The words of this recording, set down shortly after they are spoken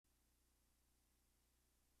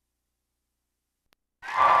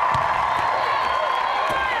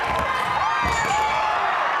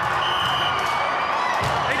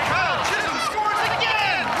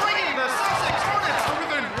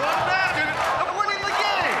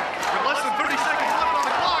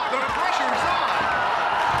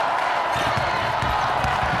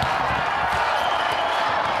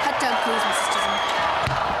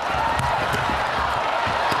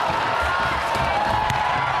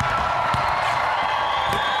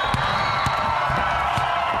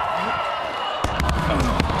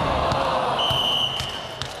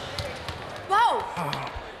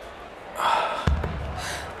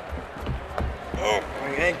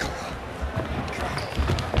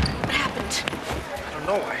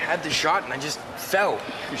know. I had the shot and I just fell.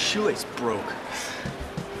 Your shoelace broke.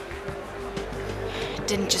 It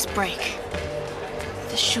didn't just break.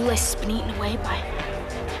 The shoelace has been eaten away by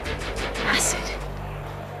acid.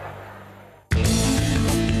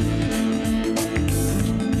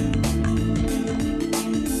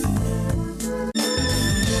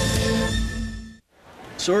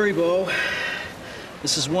 Sorry, Bo.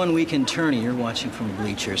 This is one weekend tourney you're watching from the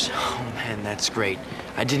bleachers. Oh, man, that's great.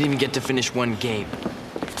 I didn't even get to finish one game.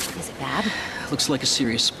 Is it bad? Looks like a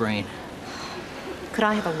serious sprain. Could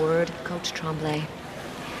I have a word, Coach Tremblay?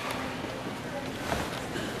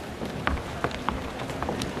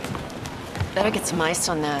 Better get some ice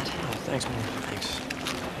on that. Oh, thanks, man. Thanks.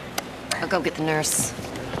 I'll go get the nurse.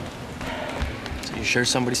 So you sure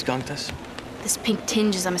somebody skunked us? This pink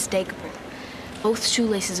tinge is unmistakable. Both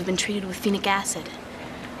shoelaces have been treated with phenic acid.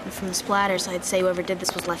 And from the splatters, I'd say whoever did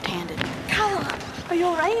this was left-handed. Kyle, are you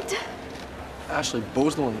all right? Ashley,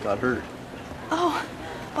 Bo's the one that got hurt. Oh,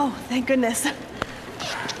 thank goodness.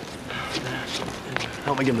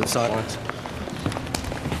 Help me get him to the sidelines.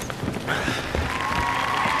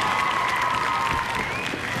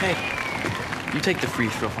 Hey, you take the free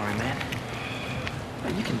throw for me, man.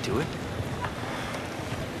 You can do it.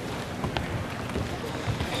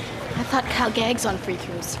 I thought Kyle gags on free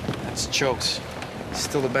throws. That's jokes. He's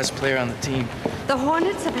still the best player on the team. The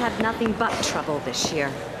Hornets have had nothing but trouble this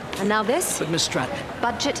year. And now this? But Miss Stratton,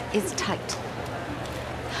 Budget is tight.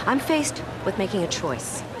 I'm faced with making a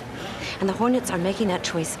choice. And the Hornets are making that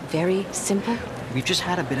choice very simple. we've just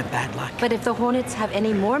had a bit of bad luck. But if the Hornets have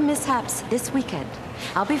any more mishaps this weekend,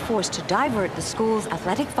 I'll be forced to divert the school's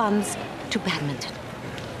athletic funds to badminton.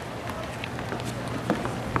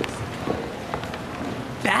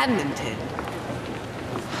 Badminton?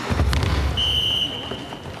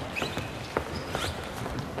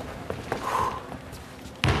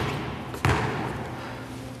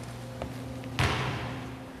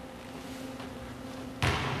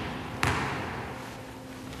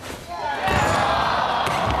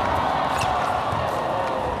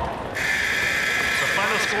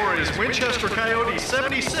 Winchester Coyotes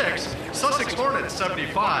 76, Sussex Hornets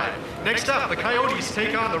 75. Next up, the Coyotes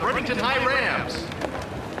take on the Remington High Rams.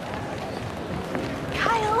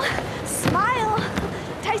 Kyle, smile.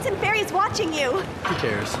 Tyson Berry's watching you. Who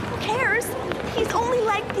cares? Who cares? He's only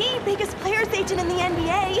like the biggest players agent in the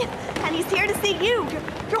NBA, and he's here to see you.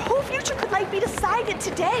 Your whole future could be decided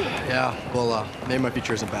today. Yeah, well, maybe my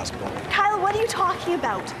future isn't basketball. Kyle, what are you talking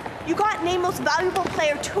about? You got named Most Valuable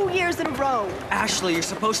Player 2 years in a row. Ashley, you're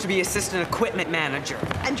supposed to be assistant equipment manager.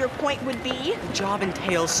 And your point would be? The job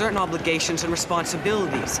entails certain obligations and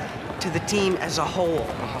responsibilities to the team as a whole.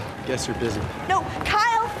 Guess you're busy. No,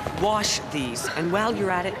 Kyle! Wash these, and while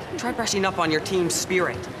you're at it, try brushing up on your team's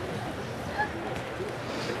spirit.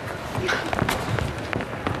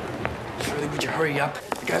 Shirley, would you hurry up?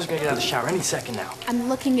 The guys are gonna get out of the shower any second now. I'm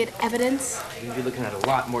looking at evidence. You'll be looking at a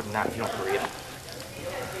lot more than that if you don't hurry up.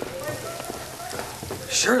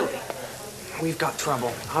 Surely, we've got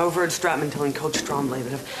trouble. I overheard Stratman telling Coach Tremblay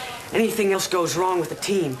that if anything else goes wrong with the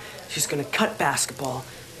team, she's gonna cut basketball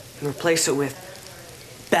and replace it with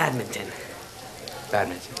badminton.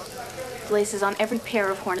 Badminton. The laces on every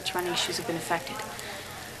pair of Hornets running shoes have been affected.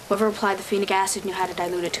 Whoever applied the phenic acid knew how to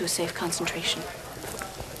dilute it to a safe concentration.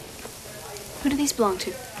 Who do these belong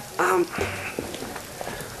to?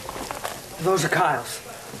 Those are Kyle's.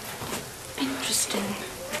 Interesting.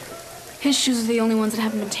 His shoes are the only ones that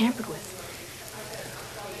haven't been tampered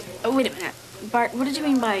with. Oh, wait a minute. Bart, what did you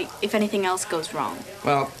mean by if anything else goes wrong?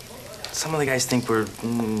 Well, some of the guys think we're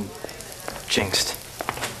jinxed.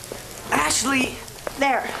 Ashley!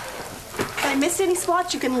 There. If I missed any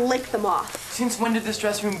spots, you can lick them off. Since when did this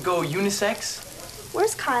dressing room go unisex?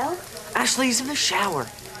 Where's Kyle? Ashley's in the shower.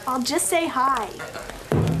 I'll just say hi.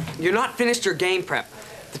 You're not finished your game prep.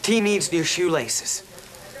 The team needs new shoelaces.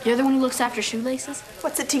 You're the one who looks after shoelaces?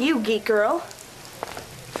 What's it to you, geek girl?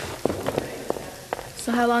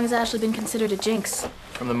 So how long has Ashley been considered a jinx?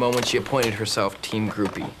 From the moment she appointed herself team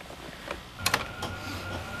groupie.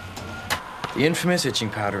 The infamous itching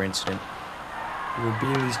powder incident. We were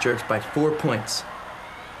beating these jerks by 4 points.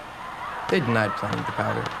 They denied playing the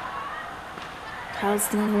powder. Kyle's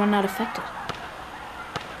the only one not affected.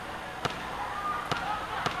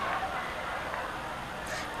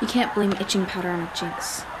 You can't blame itching powder on a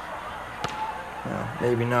jinx. Well,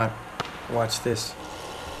 maybe not. Watch this.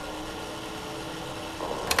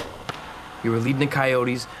 You were leading the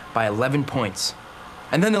Coyotes by 11 points.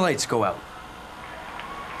 And then the lights go out.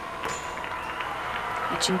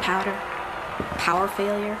 Itching powder, power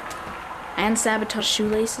failure, and sabotage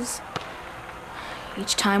shoelaces.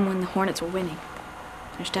 Each time when the Hornets were winning.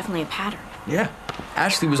 There's definitely a pattern. Yeah,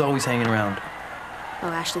 Ashley was always hanging around. Oh,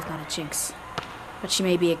 Ashley's not a jinx. But she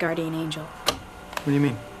may be a guardian angel. What do you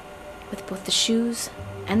mean? With both the shoes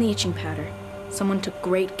and the itching powder, someone took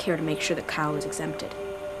great care to make sure that Kyle was exempted.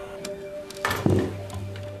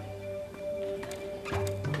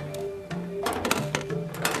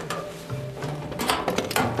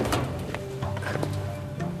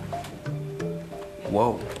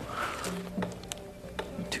 Whoa.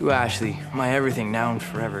 To Ashley, my everything now and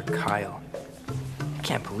forever, Kyle. I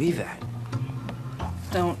can't believe that.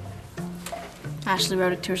 Don't. Ashley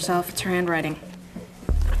wrote it to herself. It's her handwriting.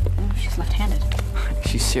 Oh, she's left-handed.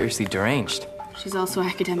 She's seriously deranged. She's also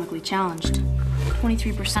academically challenged.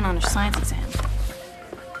 23% on her science exam.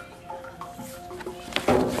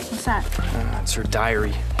 What's that? It's her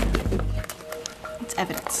diary. It's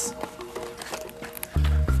evidence.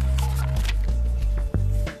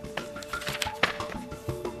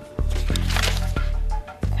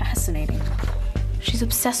 Fascinating. She's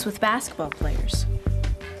obsessed with basketball players.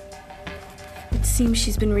 It seems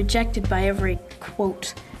she's been rejected by every,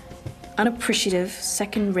 quote, unappreciative,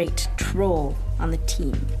 second-rate troll on the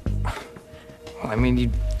team. Well, I mean,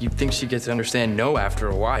 you'd think she'd get to understand no after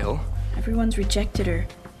a while. Everyone's rejected her,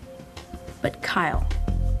 but Kyle.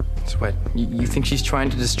 So what, you think she's trying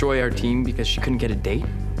to destroy our team because she couldn't get a date?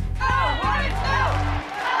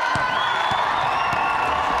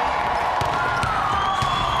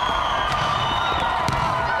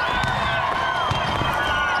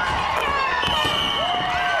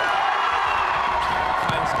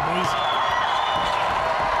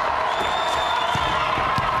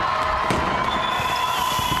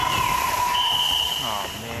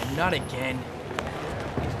 Not again.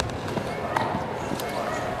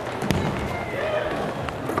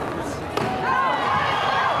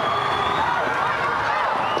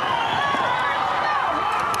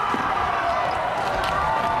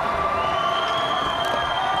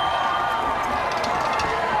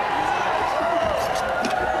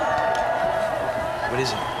 What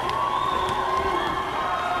is it?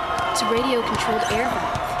 It's a radio-controlled air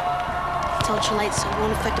valve. Its ultralight so it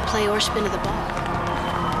won't affect the play or spin of the ball.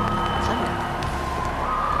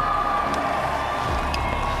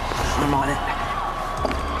 I'm on it.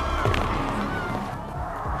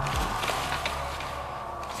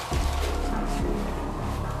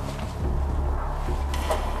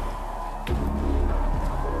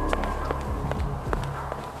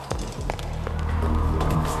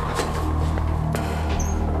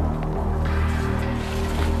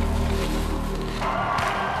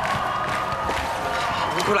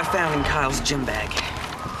 Look what I found in Kyle's gym bag.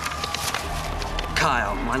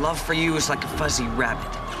 Kyle, my love for you is like a fuzzy rabbit.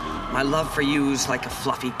 My love for you is like a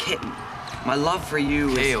fluffy kitten. My love for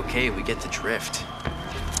you is... Okay, we get the drift.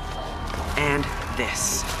 And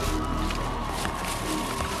this.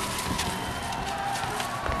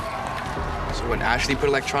 So when Ashley put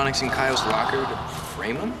electronics in Kyle's locker to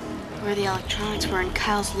frame him? Where the electronics were in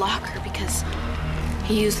Kyle's locker because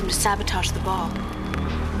he used them to sabotage the ball.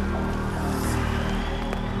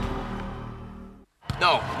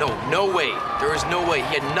 No way. There is no way.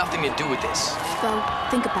 He had nothing to do with this. Though,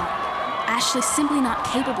 think about it. Ashley's simply not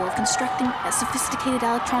capable of constructing a sophisticated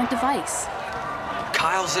electronic device.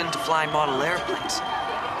 Kyle's into flying model airplanes.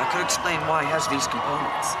 That could explain why he has these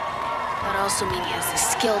components. That also means he has the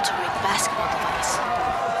skill to rig the basketball device.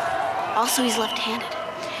 Also, he's left-handed.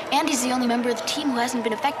 And he's the only member of the team who hasn't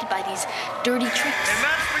been affected by these dirty tricks. And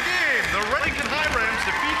that's the game. The Reddington High Rams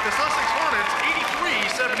defeat the Sussex Hornets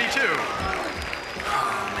 83-72.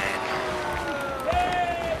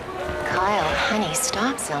 Kyle, honey,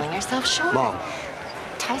 stop selling yourself short. Mom.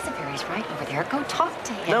 Tyson Berry's right over there. Go talk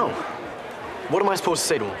to him. No. What am I supposed to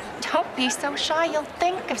say to him? Don't be so shy. You'll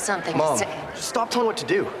think of something Mom, to say. just stop telling what to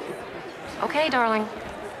do. Okay, darling.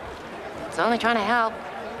 It's only trying to help.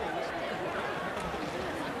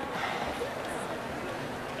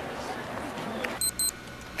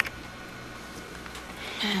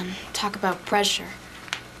 Man, talk about pressure.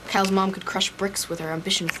 Kyle's mom could crush bricks with her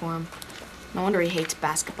ambition for him. No wonder he hates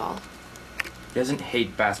basketball. He doesn't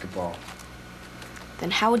hate basketball.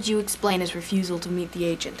 Then how would you explain his refusal to meet the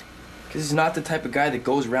agent? Because he's not the type of guy that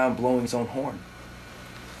goes around blowing his own horn.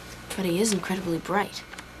 But he is incredibly bright.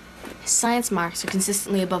 His science marks are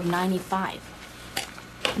consistently above 95.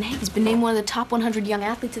 And hey, he's been named one of the top 100 young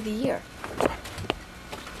athletes of the year.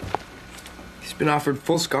 He's been offered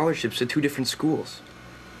full scholarships to 2 different schools.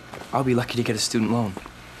 I'll be lucky to get a student loan.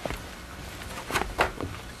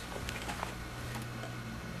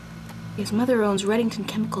 His mother owns Reddington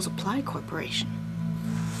Chemicals Applied Corporation.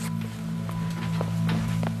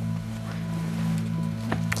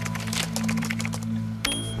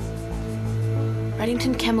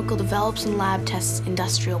 Reddington Chemical develops and lab tests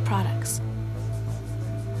industrial products.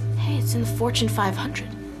 Hey, it's in the Fortune 500.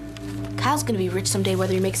 Kyle's gonna be rich someday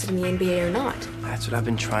whether he makes it in the NBA or not. That's what I've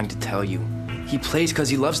been trying to tell you. He plays because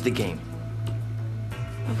he loves the game.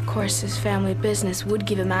 Of course, his family business would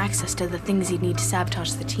give him access to the things he'd need to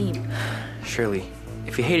sabotage the team. Shirley,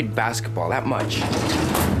 if he hated basketball that much,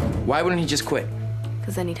 why wouldn't he just quit?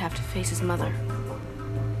 Because then he'd have to face his mother.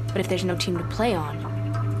 But if there's no team to play on,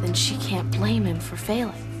 then she can't blame him for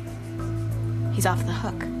failing. He's off the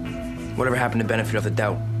hook. Whatever happened to benefit of the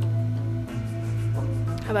doubt?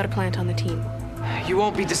 How about a plant on the team? You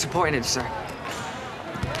won't be disappointed, sir.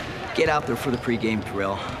 Get out there for the pregame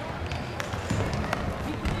drill.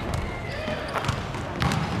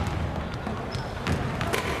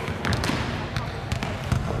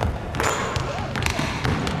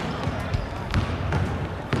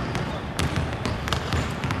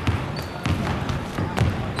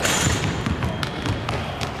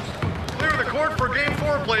 Clear the court for Game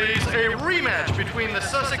 4, please. A rematch between the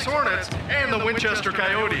Sussex Hornets and the Winchester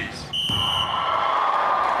Coyotes.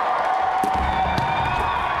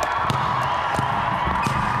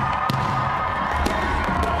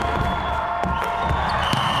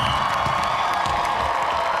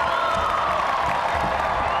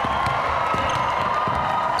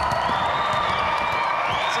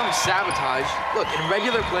 Sabotage. Look, in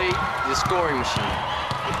regular play, he's a scoring machine.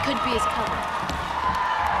 It could be his cover.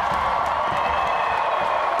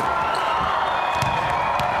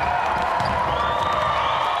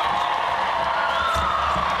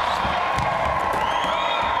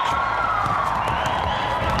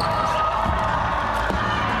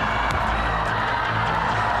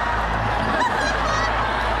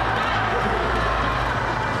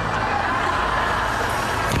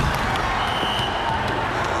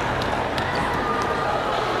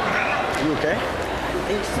 You okay?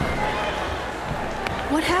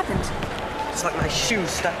 What happened? It's like my shoes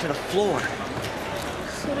stuck to the floor.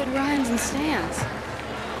 So did Ryan's and Stan's.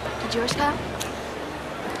 Did yours, Kyle?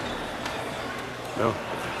 No.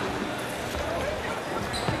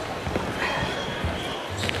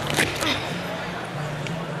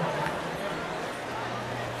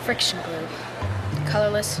 Friction glue.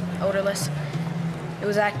 Colorless, odorless. It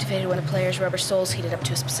was activated when a player's rubber soles heated up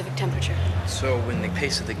to a specific temperature. So when the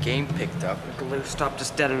pace of the game picked up, The glue stopped us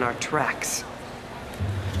dead in our tracks.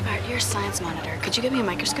 All right, you're a science monitor. Could you get me a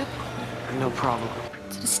microscope? No problem.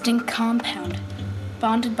 It's a distinct compound,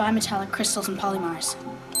 bonded by metallic crystals and polymers.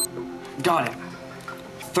 Got it.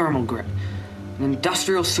 Thermal grip. An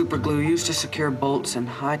industrial superglue used to secure bolts in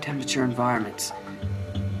high-temperature environments.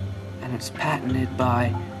 And it's patented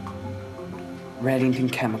by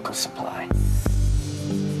Reddington Chemical Supply.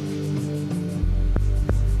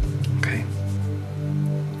 okay.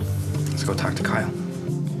 Let's go talk to Kyle.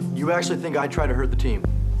 You actually think I tried to hurt the team?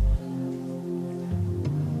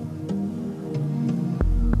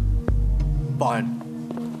 Fine.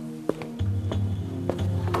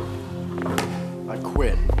 I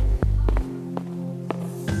quit.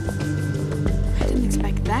 I didn't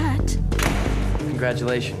expect that.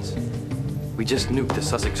 Congratulations. We just nuked the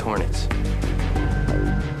Sussex Hornets.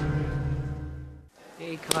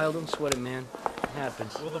 Hey, Kyle, don't sweat it, man. It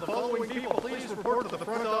happens. Will the following people please report to the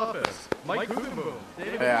front office? Mike Gutenboom,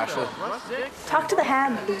 David Hey, Ashley. Russ Dick, Talk to the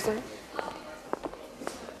hand, loser.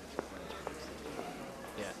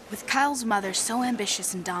 With Kyle's mother so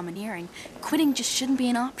ambitious and domineering, quitting just shouldn't be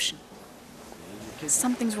an option.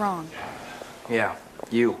 Something's wrong. Yeah,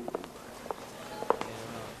 you.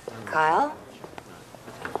 Kyle?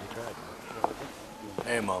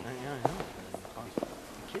 Hey, Mom.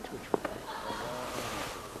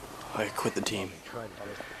 I quit the team.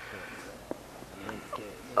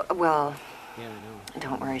 Well,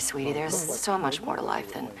 don't worry, sweetie. There's so much more to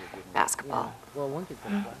life than basketball.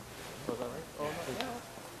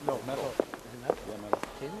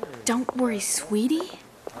 Don't worry, sweetie.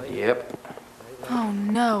 Yep. Oh,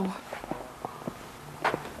 no.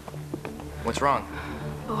 What's wrong?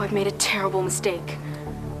 Oh, I've made a terrible mistake.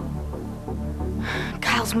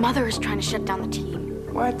 Kyle's mother is trying to shut down the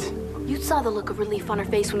team. What? You saw the look of relief on her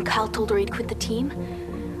face when Kyle told her he'd quit the team.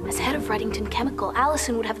 As head of Reddington Chemical,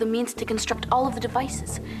 Allison would have the means to construct all of the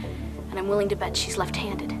devices. And I'm willing to bet she's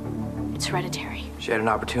left-handed. It's hereditary. She had an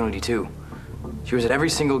opportunity, too. She was at every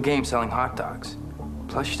single game selling hot dogs.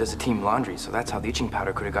 Plus, she does the team laundry, so that's how the itching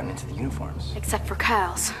powder could have gotten into the uniforms. Except for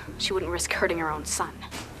Kyle's. She wouldn't risk hurting her own son.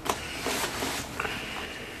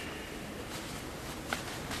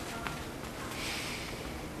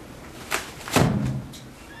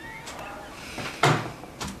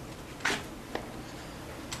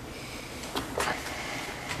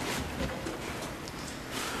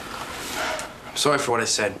 I'm sorry for what I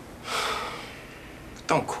said. But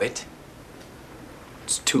don't quit.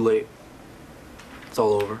 It's too late. It's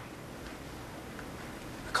all over.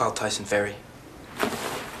 I called Tyson Ferry.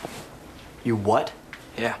 You what?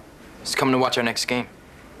 Yeah. He's coming to watch our next game.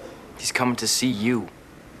 He's coming to see you.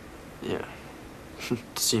 Yeah. To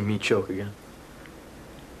see me choke again.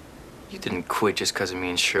 You didn't quit just because of me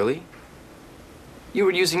and Shirley. You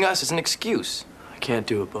were using us as an excuse. I can't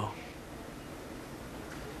do it, Bo.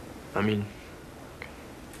 I mean,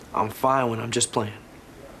 I'm fine when I'm just playing.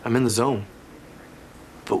 I'm in the zone.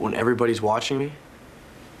 But when everybody's watching me,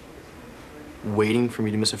 waiting for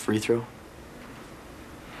me to miss a free throw,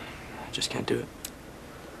 I just can't do it.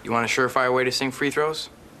 You want a surefire way to sink free throws?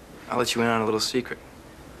 I'll let you in on a little secret.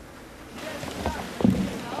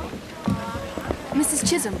 Mrs.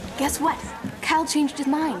 Chisholm, guess what? Kyle changed his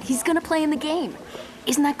mind. He's gonna play in the game.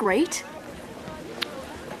 Isn't that great?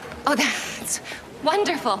 Oh, that's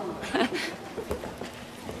wonderful.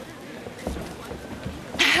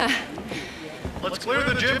 Let's clear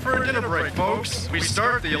the gym for a dinner break, folks. We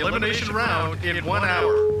start the elimination round in 1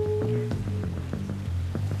 hour.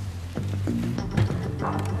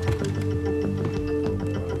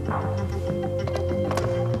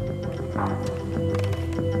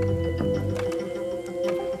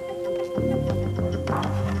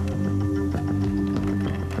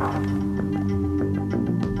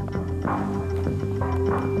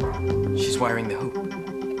 She's wiring the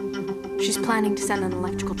hoop. She's planning to send an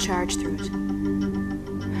electrical charge through it.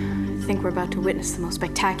 I think we're about to witness the most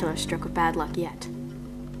spectacular stroke of bad luck yet.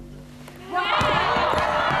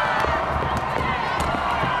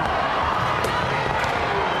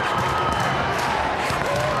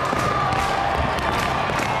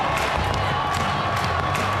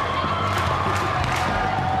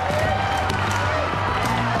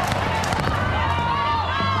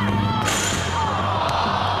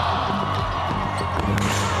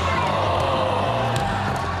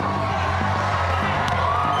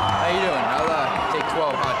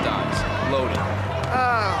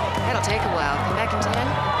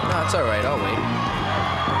 It's all right, I'll wait.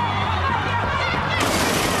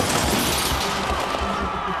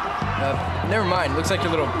 Never mind. Looks like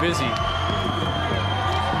you're a little busy.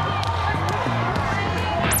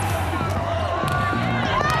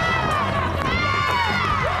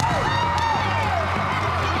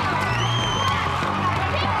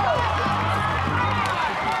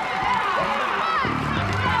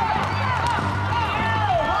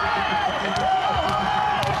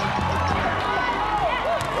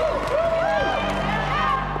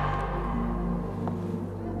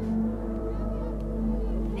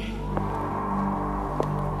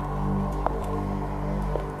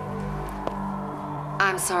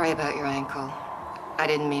 I'm sorry about your ankle. I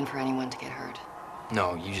didn't mean for anyone to get hurt.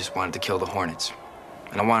 No, you just wanted to kill the Hornets.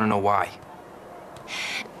 And I want to know why.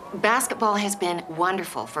 Basketball has been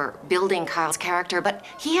wonderful for building Kyle's character, but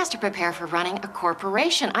he has to prepare for running a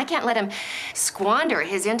corporation. I can't let him squander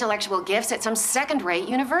his intellectual gifts at some second-rate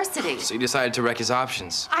university. So you decided to wreck his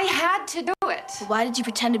options. I had to do it. Why did you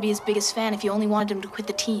pretend to be his biggest fan if you only wanted him to quit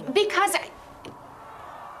the team? Because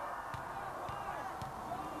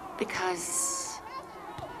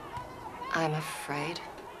I'm afraid.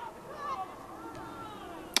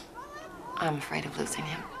 I'm afraid of losing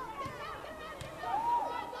him.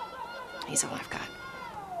 He's all I've got.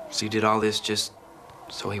 So you did all this just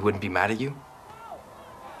so he wouldn't be mad at you?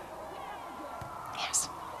 Yes.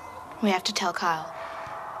 We have to tell Kyle.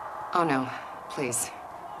 Oh, no. Please.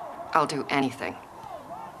 I'll do anything.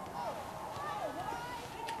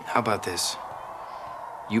 How about this?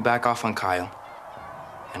 You back off on Kyle,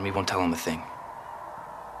 and we won't tell him a thing.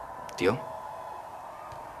 Deal?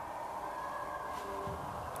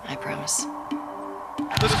 I promise. The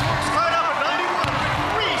score's tied up at 91.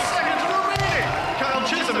 3 seconds remaining. Kyle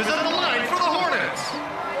Chisholm is at the line for the Hornets.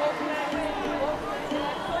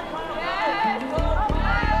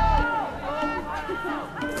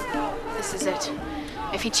 This is it.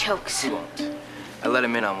 If he chokes. He won't. I let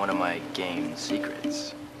him in on one of my game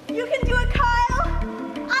secrets. You can do it, Kyle!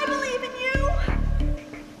 I believe in you!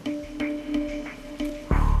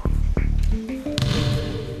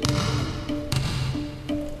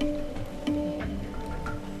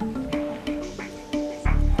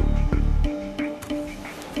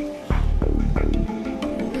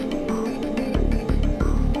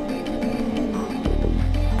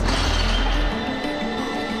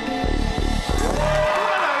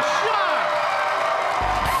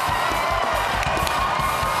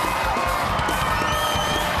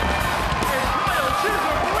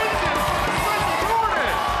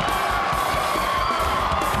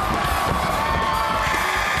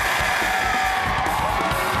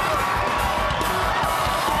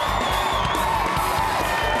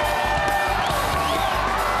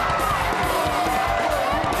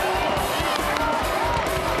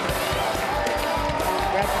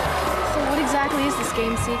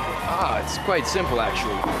 it's quite simple,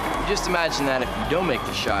 actually. You just imagine that if you don't make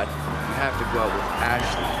the shot, you have to go out with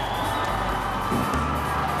Ashley.